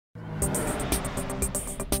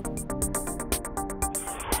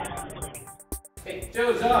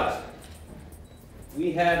Joe, Josh,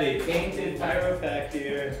 we have a painted pyro pack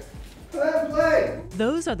here. Play!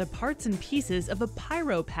 Those are the parts and pieces of a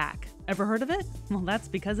pyro pack. Ever heard of it? Well, that's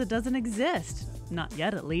because it doesn't exist. Not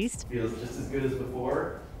yet, at least. Feels just as good as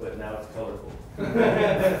before, but now it's colorful.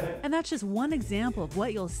 And that's just one example of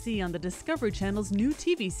what you'll see on the Discovery Channel's new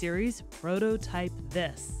TV series, Prototype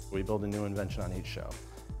This. We build a new invention on each show.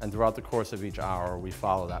 And throughout the course of each hour, we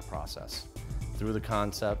follow that process. Through the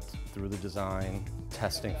concept, through the design,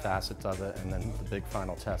 testing facets of it, and then the big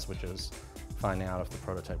final test, which is finding out if the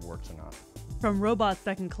prototype works or not. From robots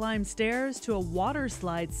that can climb stairs to a water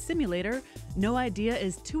slide simulator, no idea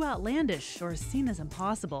is too outlandish or seen as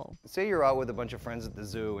impossible. Say you're out with a bunch of friends at the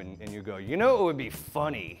zoo and you go, you know what would be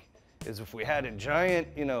funny is if we had a giant,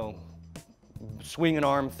 swinging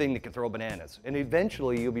arm thing that could throw bananas. And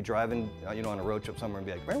eventually you'll be driving, on a road trip somewhere and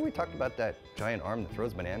be like, remember we talked about that giant arm that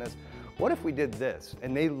throws bananas? What if we did this?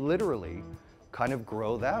 And they literally kind of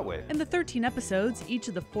grow that way. In the 13 episodes, each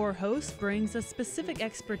of the 4 hosts brings a specific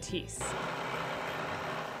expertise.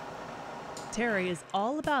 Terry is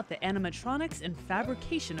all about the animatronics and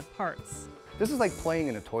fabrication of parts. This is like playing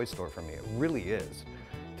in a toy store for me, it really is.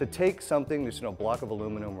 To take something, just a block of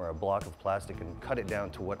aluminum or a block of plastic and cut it down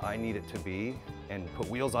to what I need it to be and put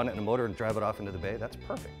wheels on it and a motor and drive it off into the bay, that's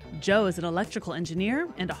perfect. Joe is an electrical engineer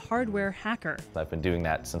and a hardware hacker. I've been doing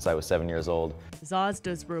that since I was 7 years old. Zaz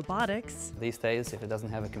does robotics. These days, if it doesn't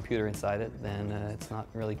have a computer inside it, then it's not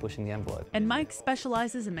really pushing the envelope. And Mike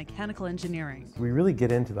specializes in mechanical engineering. We really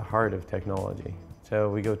get into the heart of technology. So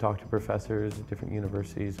we go talk to professors at different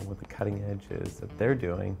universities and what the cutting edge is that they're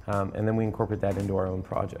doing, and then we incorporate that into our own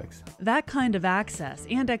projects. That kind of access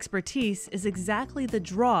and expertise is exactly the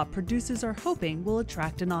draw producers are hoping will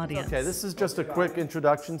attract an audience. Okay, this is just a quick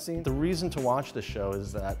introduction scene. The reason to watch this show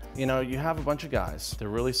is that, you have a bunch of guys. They're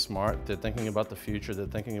really smart. They're thinking about the future. They're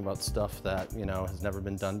thinking about stuff that, has never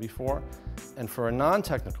been done before. And for a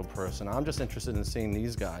non-technical person, I'm just interested in seeing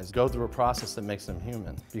these guys go through a process that makes them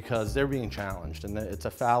human because they're being challenged and it's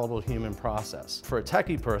a fallible human process. For a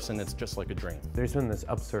techie person, it's just like a dream. There's been this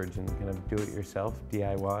upsurge in kind of do-it-yourself,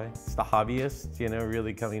 DIY. It's the hobbyists,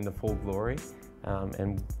 really coming to full glory.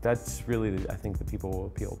 And that's really, I think, the people will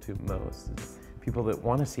appeal to most. People that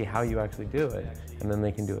want to see how you actually do it, and then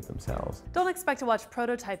they can do it themselves. Don't expect to watch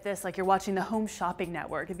Prototype This like you're watching the Home Shopping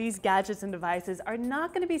Network. These gadgets and devices are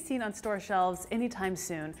not going to be seen on store shelves anytime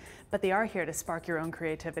soon, but they are here to spark your own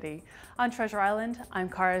creativity. On Treasure Island, I'm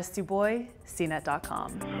Tsuboi,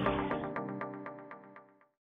 CNET.com.